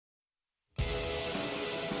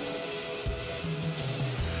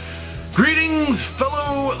Greetings,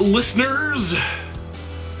 fellow listeners.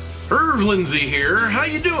 Irv Lindsay here. How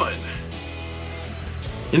you doing?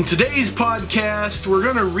 In today's podcast, we're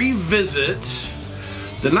going to revisit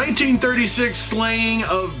the 1936 slaying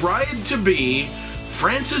of bride-to-be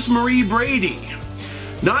Frances Marie Brady.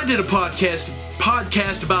 Now, I did a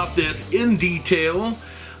podcast about this in detail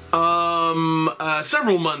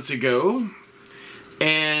several months ago.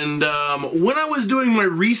 And when I was doing my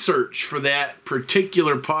research for that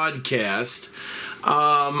particular podcast,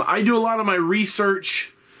 I do a lot of my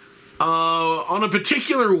research on a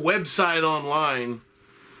particular website online.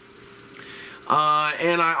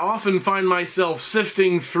 And I often find myself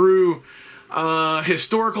sifting through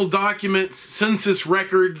historical documents, census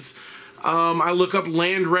records. I look up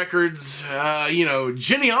land records,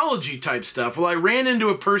 genealogy type stuff. Well, I ran into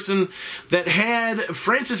a person that had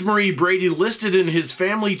Frances Marie Brady listed in his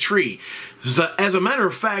family tree. As a matter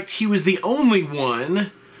of fact, he was the only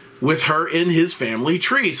one with her in his family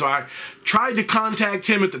tree. So I tried to contact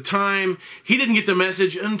him at the time. He didn't get the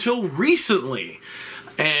message until recently.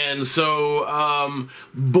 And so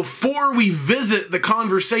before we visit the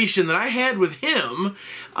conversation that I had with him,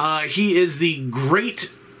 he is the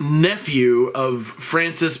great nephew of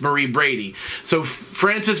Frances Marie Brady. So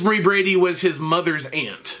Frances Marie Brady was his mother's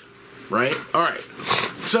aunt, right? All right.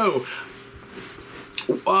 So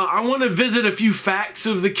I want to visit a few facts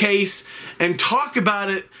of the case and talk about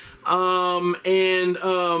it,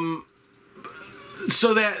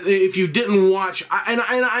 so that if you didn't watch,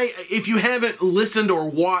 if you haven't listened or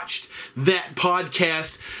watched that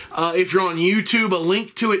podcast, if you're on YouTube, a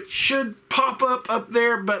link to it should pop up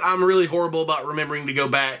there, but I'm really horrible about remembering to go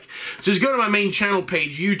back. So just go to my main channel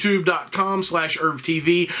page,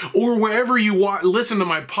 youtube.com/IrvTV, or wherever you listen to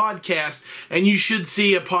my podcast, and you should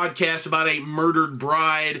see a podcast about a murdered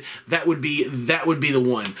bride. That would be the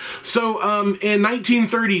one. So in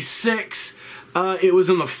 1936, it was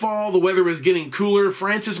in the fall, the weather was getting cooler.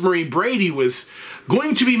 Frances Marie Brady was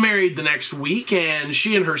going to be married the next week, and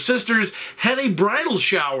she and her sisters had a bridal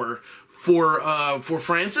shower for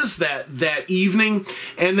Frances that evening,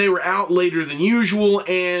 and they were out later than usual,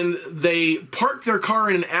 and they parked their car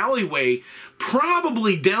in an alleyway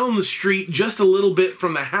probably down the street just a little bit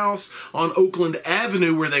from the house on Oakland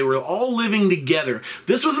Avenue where they were all living together.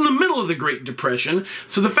 This was in the middle of the Great Depression,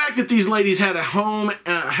 so the fact that these ladies had a home,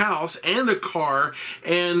 a house, and a car,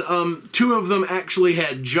 and two of them actually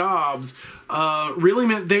had jobs, really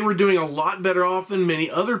meant they were doing a lot better off than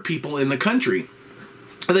many other people in the country.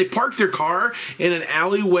 They parked their car in an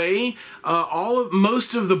alleyway.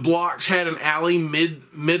 Most of the blocks had an alley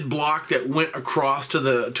mid block that went across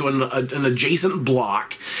to an adjacent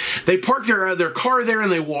block. They parked their car there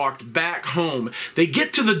and they walked back home. They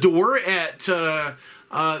get to the door at their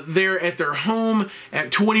home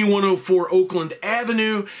at 2104 Oakland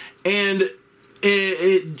Avenue, and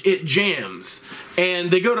it jams, and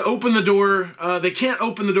they go to open the door. They can't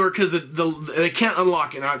open the door because they can't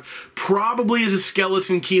unlock it. Now, it probably is a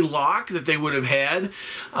skeleton key lock that they would have had,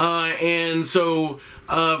 and so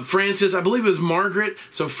Frances, I believe it was Margaret.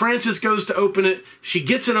 So Frances goes to open it. She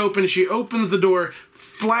gets it open. She opens the door.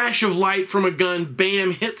 Flash of light from a gun,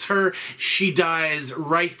 bam, hits her. She dies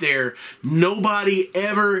right there. Nobody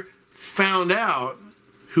ever found out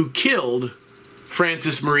who killed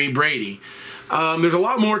Frances Marie Brady. There's a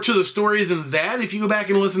lot more to the story than that. If you go back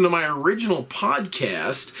and listen to my original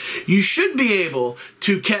podcast, you should be able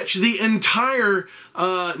to catch the entire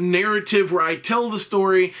narrative where I tell the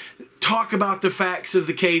story, talk about the facts of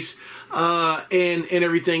the case, and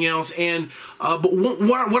everything else. But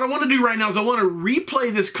what I want to do right now is I want to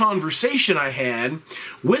replay this conversation I had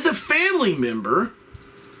with a family member.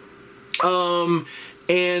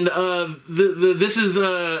 This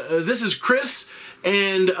is Chris.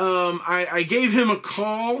 And I gave him a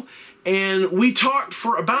call, and we talked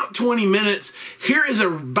for about 20 minutes. Here is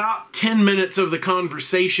about 10 minutes of the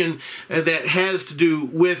conversation that has to do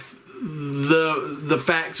with the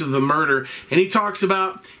facts of the murder. And he talks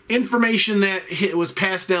about information that was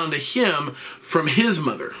passed down to him from his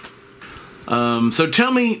mother. So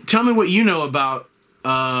tell me what you know about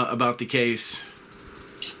the case.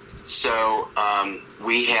 So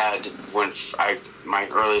we had my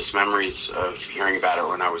earliest memories of hearing about it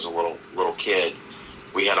when I was a little kid.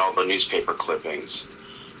 We had all the newspaper clippings,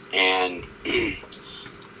 and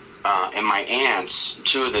my aunts,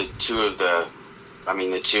 the two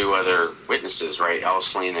other witnesses, right,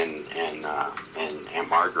 Elslene and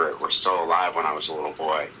Margaret, were still alive when I was a little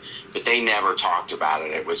boy, but they never talked about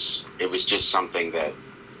it. It was just something that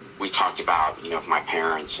we talked about, with my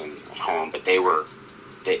parents and at home, but they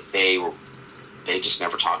just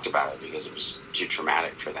never talked about it because it was too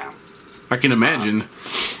traumatic for them. I can imagine.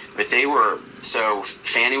 But they were, so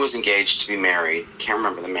Fanny was engaged to be married. Can't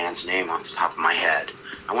remember the man's name off the top of my head.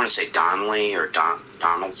 I want to say Donnelly or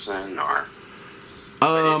Donaldson or.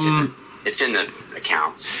 It's in the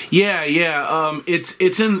accounts. Yeah.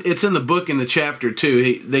 It's in the book in the chapter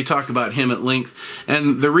too. They talk about him at length,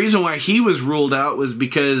 and the reason why he was ruled out was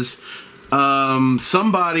because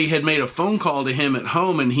somebody had made a phone call to him at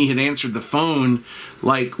home, and he had answered the phone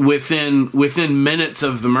like within minutes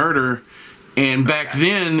of the murder. And back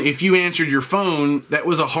then, if you answered your phone, that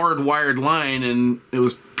was a hardwired line, and it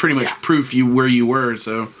was pretty much proof where you were.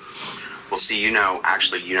 So. Well, see, you know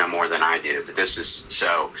more than I do, but this is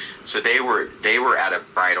so they were at a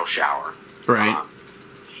bridal shower, right?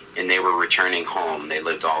 And they were returning home. They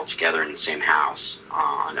lived all together in the same house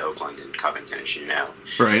on Oakland and Covington, as you know,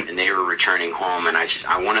 right? And they were returning home, and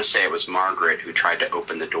I want to say it was Margaret who tried to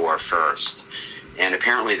open the door first, and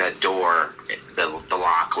apparently that door, the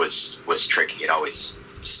lock was tricky. It always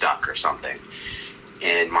stuck or something,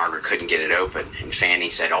 and Margaret couldn't get it open. And Fanny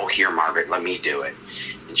said, "Oh, here, Margaret, let me do it."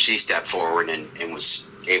 And she stepped forward and was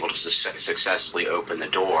able to successfully open the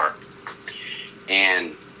door.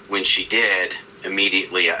 And when she did,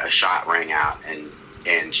 immediately a shot rang out,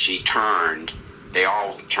 and she turned. They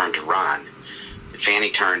all turned to run. But Fanny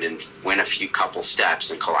turned and went a couple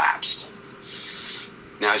steps and collapsed.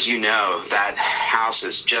 Now, as you know, that house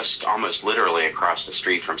is just almost literally across the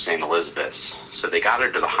street from St. Elizabeth's. So they got her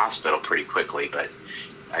to the hospital pretty quickly, but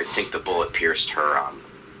I think the bullet pierced her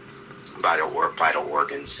vital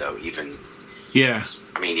organs. So even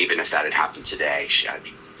if that had happened today,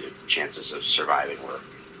 the chances of surviving were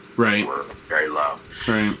very low.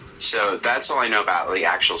 Right. So that's all I know about the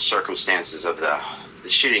actual circumstances of the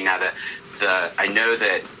shooting. Now, I know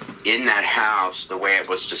that in that house, the way it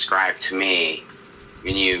was described to me,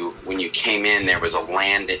 when you came in, there was a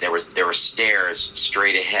landing. There were stairs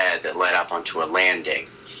straight ahead that led up onto a landing.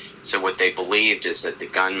 So what they believed is that the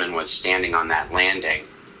gunman was standing on that landing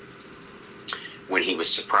when he was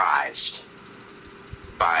surprised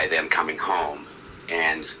by them coming home,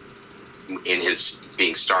 and in his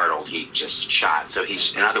being startled, he just shot. So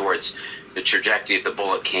in other words, the trajectory of the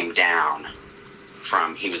bullet came down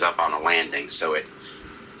from, he was up on a landing, so it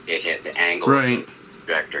hit the angle of the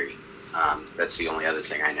trajectory. That's the only other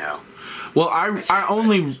thing I know. Well, I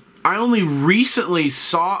only recently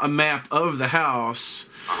saw a map of the house.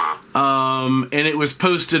 And it was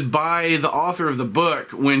posted by the author of the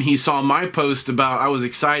book when he saw my post about, I was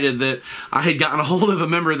excited that I had gotten a hold of a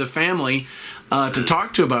member of the family to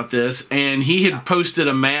talk to about this, and he had posted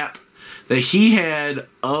a map that he had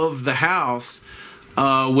of the house,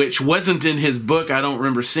 which wasn't in his book. I don't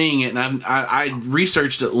remember seeing it, and I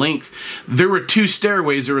researched at length. There were two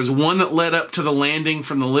stairways. There was one that led up to the landing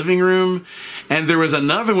from the living room, and there was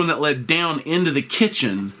another one that led down into the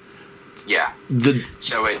kitchen. Yeah.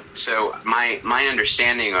 So my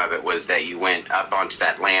understanding of it was that you went up onto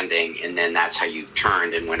that landing, and then that's how you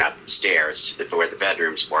turned and went up the stairs to where the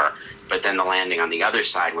bedrooms were. But then the landing on the other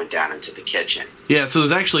side went down into the kitchen. Yeah, so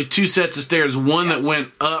there's actually two sets of stairs. One that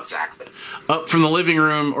went up, up from the living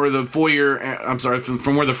room or the foyer. I'm sorry,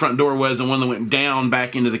 from where the front door was, and one that went down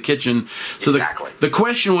back into the kitchen. So the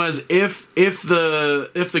question was, if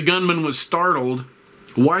the gunman was startled,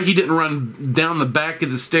 why he didn't run down the back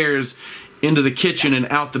of the stairs into the kitchen and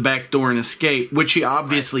out the back door and escape, which he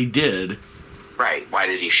obviously did. Right. Why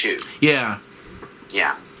did he shoot? Yeah.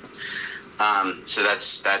 Yeah. So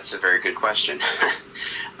that's a very good question.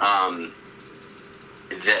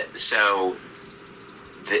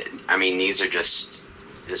 These are just,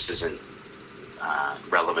 this isn't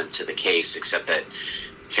relevant to the case, except that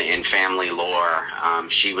in family lore,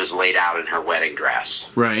 she was laid out in her wedding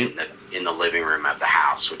dress, right, in the living room of the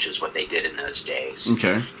house, which is what they did in those days.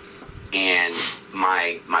 Okay. And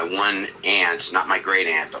my one aunt, not my great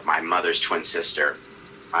aunt, but my mother's twin sister,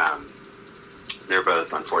 they're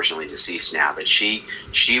both unfortunately deceased now, but she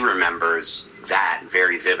remembers that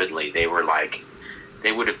very vividly. They would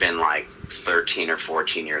have been like 13 or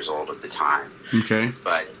 14 years old at the time. Okay.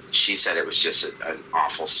 But she said it was just an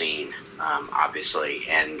awful scene, obviously.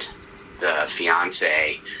 And the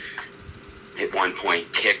fiance at one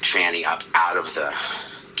point picked Fanny up out of the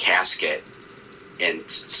casket and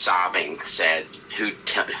sobbing said,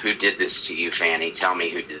 who did this to you, Fanny? Tell me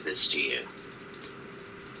who did this to you.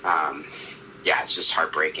 Yeah, it's just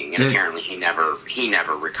heartbreaking. And apparently he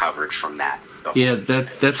never recovered from that. Yeah,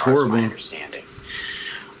 that's horrible. My understanding.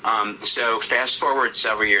 So fast forward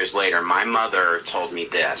several years later, my mother told me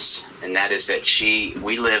this, and that is that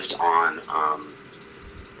we lived on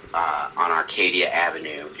Arcadia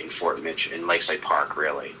Avenue in Fort Mitchell, in Lakeside Park,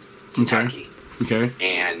 really, Kentucky. Okay.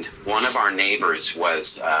 And one of our neighbors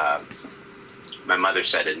was my mother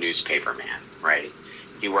said, a newspaper man, right?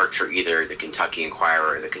 He worked for either the Kentucky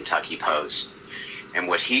Enquirer or the Kentucky Post. And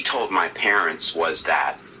what he told my parents was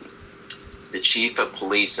that the chief of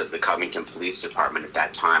police of the Covington Police Department at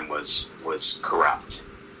that time was corrupt.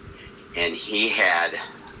 And he had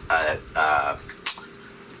a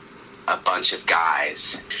bunch of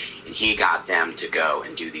guys, and he got them to go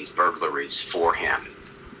and do these burglaries for him.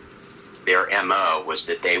 Their MO was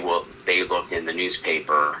that they looked in the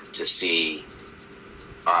newspaper to see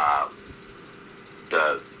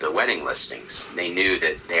the wedding listings. They knew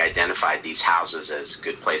that they identified these houses as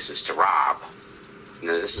good places to rob. You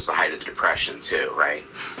know, this is the height of the Depression too, right?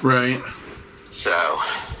 Right. So,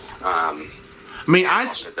 I mean, I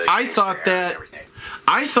thought that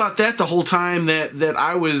the whole time that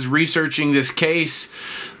I was researching this case,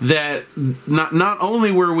 that not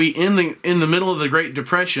only were we in the middle of the Great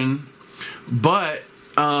Depression, but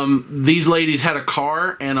these ladies had a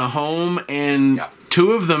car and a home, and yep.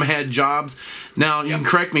 Two of them had jobs. Now, you can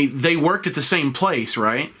correct me, they worked at the same place,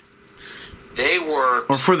 right? They worked...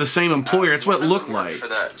 Or for the same employer. That's what it looked like.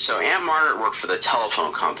 So Aunt Margaret worked for the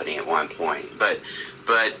telephone company at one point. But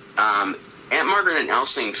Aunt Margaret and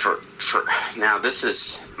Elsing for... Now, this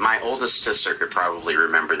is... My oldest sister could probably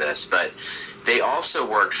remember this, but they also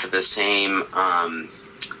worked for the same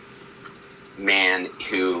man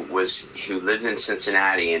who lived in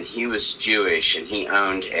Cincinnati, and he was Jewish, and he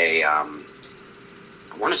owned a...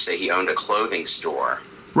 I want to say he owned a clothing store.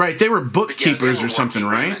 Right, they were bookkeepers or something,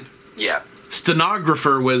 right? Women. Yeah.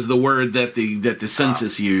 Stenographer was the word that the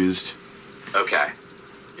census used. Okay.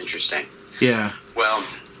 Interesting. Yeah. Well,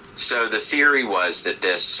 so the theory was that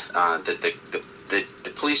this that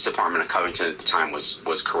the police department of Covington at the time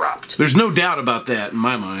was corrupt. There's no doubt about that in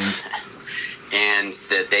my mind. And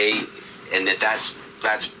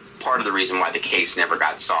that's part of the reason why the case never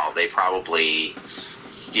got solved. They probably,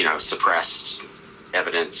 suppressed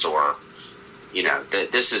evidence, or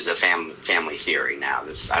this is a family theory now.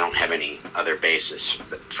 I don't have any other basis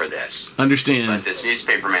for this. Understand. But this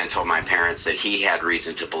newspaper man told my parents that he had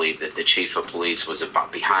reason to believe that the chief of police was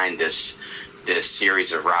behind this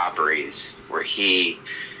series of robberies, where he,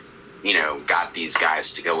 got these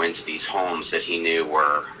guys to go into these homes that he knew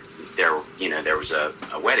were there. There was a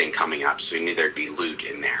wedding coming up, so he knew there'd be loot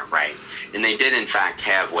in there, right? And they did in fact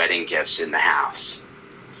have wedding gifts in the house.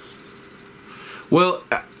 Well,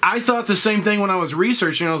 I thought the same thing when I was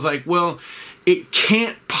researching. I was like, well, it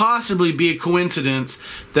can't possibly be a coincidence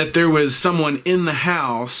that there was someone in the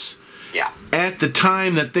house at the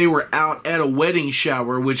time that they were out at a wedding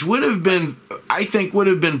shower, which would have been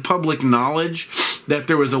public knowledge that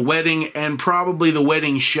there was a wedding, and probably the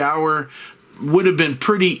wedding shower would have been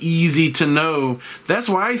pretty easy to know. That's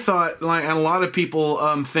why I thought, and a lot of people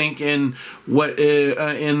think in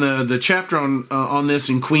the chapter on this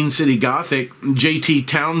in Queen City Gothic, J.T.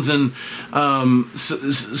 Townsend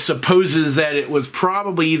supposes that it was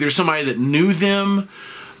probably either somebody that knew them,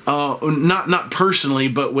 not personally,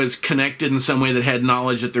 but was connected in some way, that had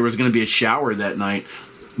knowledge that there was going to be a shower that night.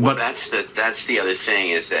 Well, that's the other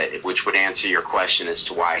thing, is that, which would answer your question as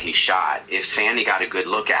to why he shot. If Fanny got a good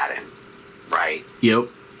look at him, right? Yep.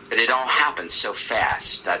 But it all happened so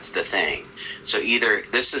fast. That's the thing. So either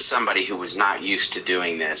this is somebody who was not used to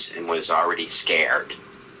doing this and was already scared,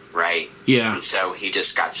 right? Yeah. And so he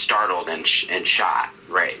just got startled and shot,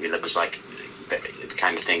 right? It was like the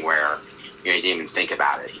kind of thing where he didn't even think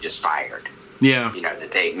about it. He just fired. Yeah.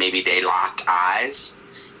 That they locked eyes,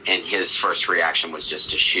 and his first reaction was just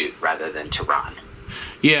to shoot rather than to run.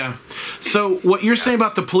 Yeah. So what you're saying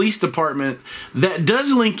about the police department, that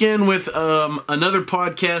does link in with another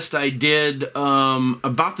podcast I did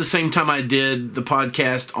about the same time I did the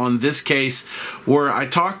podcast on this case, where I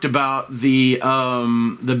talked about the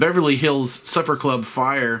Beverly Hills Supper Club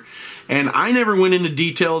fire, and I never went into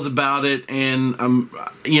details about it, and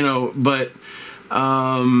but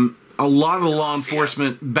a lot of the law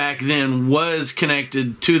enforcement back then was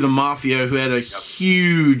connected to the mafia, who had a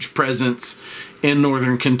huge presence in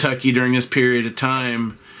northern Kentucky during this period of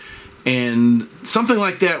time. And something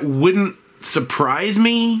like that wouldn't surprise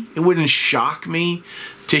me. It wouldn't shock me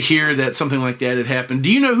to hear that something like that had happened.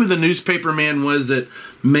 Do you know who the newspaper man was that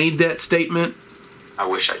made that statement? I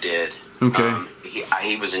wish I did. Okay.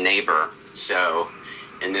 He was a neighbor,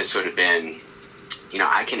 and this would have been,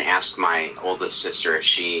 I can ask my oldest sister if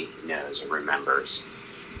she knows or remembers.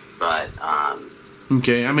 But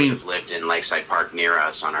okay, I mean, lived in Lakeside Park near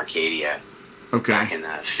us on Arcadia. Okay. Back in the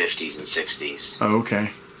 50s and 60s. Oh,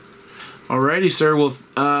 okay. Alrighty, sir. Well,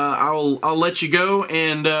 I'll let you go,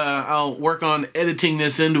 and I'll work on editing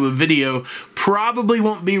this into a video. Probably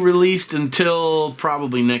won't be released until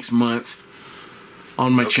probably next month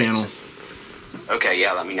on my channel. Okay,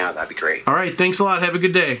 yeah, let me know. That'd be great. All right, thanks a lot. Have a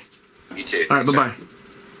good day. You too. All right, bye-bye.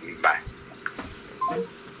 Bye.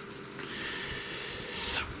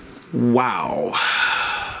 Wow.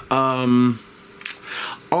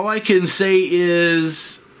 All I can say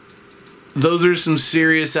is those are some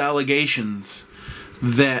serious allegations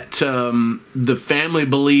that the family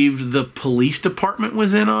believed the police department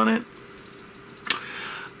was in on it.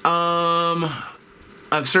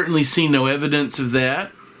 I've certainly seen no evidence of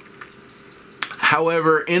that.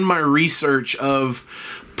 However, in my research of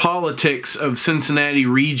politics of Cincinnati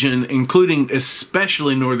region, including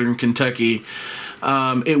especially northern Kentucky,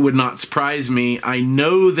 it would not surprise me. I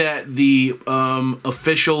know that the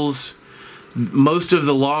officials, most of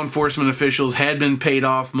the law enforcement officials had been paid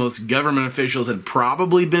off. Most government officials had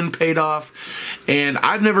probably been paid off. And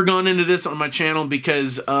I've never gone into this on my channel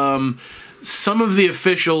because some of the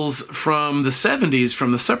officials from the 70s,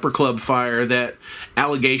 from the Supper Club fire, that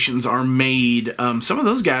allegations are made, some of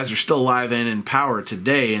those guys are still alive and in power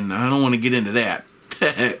today, and I don't want to get into that.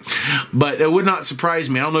 But it would not surprise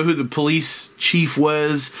me. I don't know who the police chief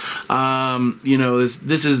was. You know,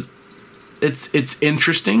 this is it's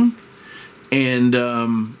interesting, and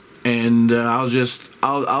I'll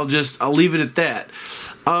leave it at that.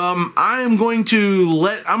 I'm going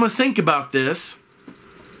to think about this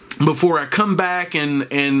before I come back and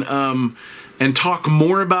talk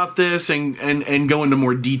more about this and go into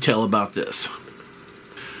more detail about this.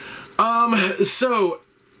 So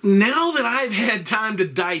now that I've had time to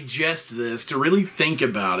digest this, to really think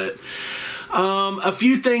about it, a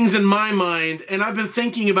few things in my mind, and I've been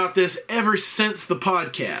thinking about this ever since the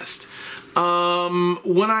podcast.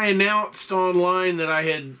 When I announced online that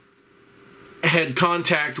I had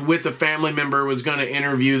contact with a family member, was going to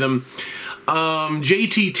interview them,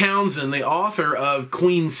 J.T. Townsend, the author of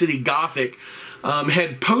Queen City Gothic,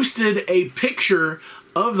 had posted a picture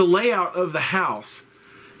of the layout of the house.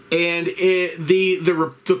 And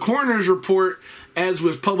the coroner's report, as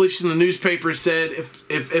was published in the newspaper, said,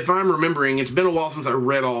 if I'm remembering, it's been a while since I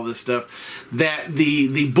read all this stuff, that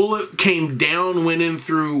the bullet came down, went in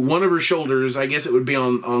through one of her shoulders, I guess it would be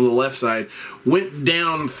on the left side, went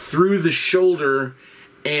down through the shoulder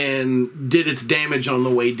and did its damage on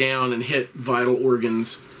the way down and hit vital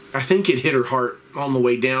organs. I think it hit her heart on the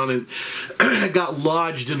way down and got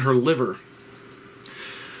lodged in her liver.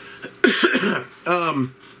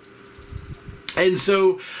 And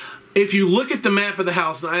so if you look at the map of the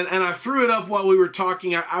house, and I threw it up while we were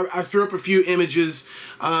talking, I threw up a few images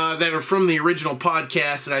that are from the original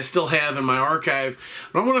podcast that I still have in my archive.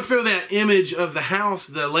 But I want to throw that image of the house,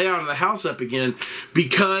 the layout of the house, up again,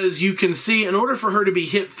 because you can see, in order for her to be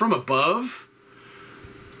hit from above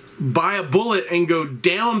by a bullet and go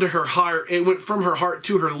down to her heart, it went from her heart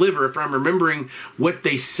to her liver, if I'm remembering what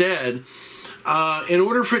they said. In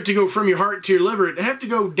order for it to go from your heart to your liver, it'd have to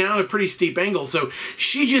go down a pretty steep angle. So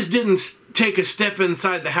she just didn't take a step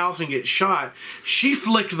inside the house and get shot. She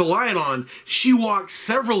flicked the light on. She walked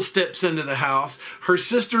several steps into the house. Her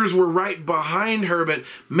sisters were right behind her, but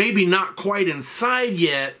maybe not quite inside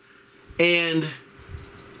yet. And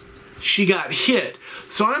she got hit.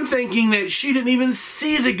 So I'm thinking that she didn't even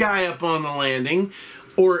see the guy up on the landing.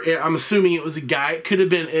 Or I'm assuming it was a guy. It could have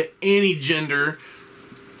been any gender.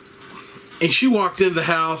 And she walked into the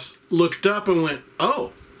house, looked up, and went,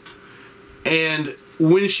 oh. And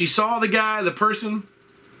when she saw the guy, the person,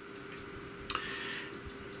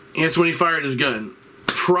 that's when he fired his gun.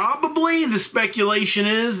 Probably the speculation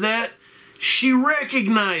is that she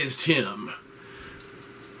recognized him.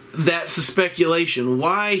 That's the speculation.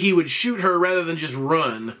 Why he would shoot her rather than just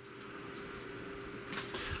run.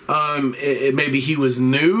 Maybe he was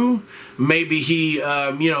new. Maybe he,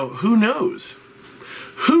 who knows?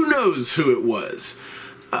 Who knows who it was?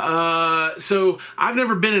 So I've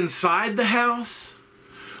never been inside the house,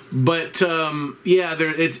 but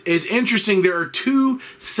it's interesting. There are two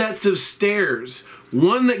sets of stairs.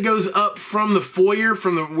 One that goes up from the foyer,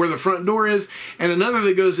 where the front door is, and another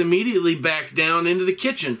that goes immediately back down into the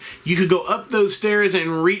kitchen. You could go up those stairs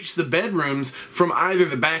and reach the bedrooms from either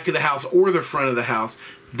the back of the house or the front of the house.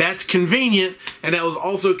 That's convenient, and that was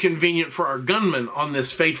also convenient for our gunman on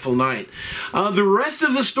this fateful night. The rest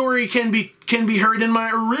of the story can be heard in my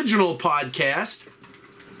original podcast,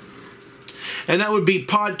 and that would be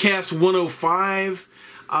podcast 105.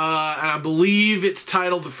 And I believe it's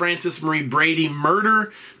titled The Francis Marie Brady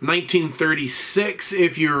Murder, 1936,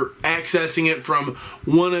 if you're accessing it from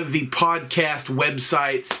one of the podcast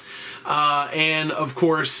websites. And, of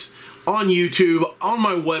course, on YouTube, on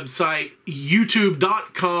my website,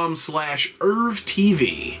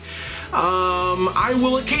 youtube.com/IrvTV. I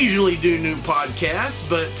will occasionally do new podcasts,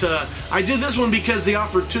 but I did this one because the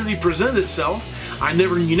opportunity presented itself.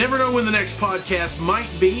 You never know when the next podcast might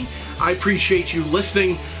be. I appreciate you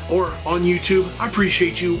listening, or on YouTube, I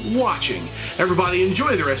appreciate you watching. Everybody,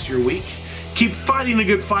 enjoy the rest of your week. Keep fighting a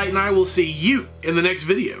good fight, and I will see you in the next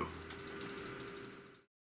video.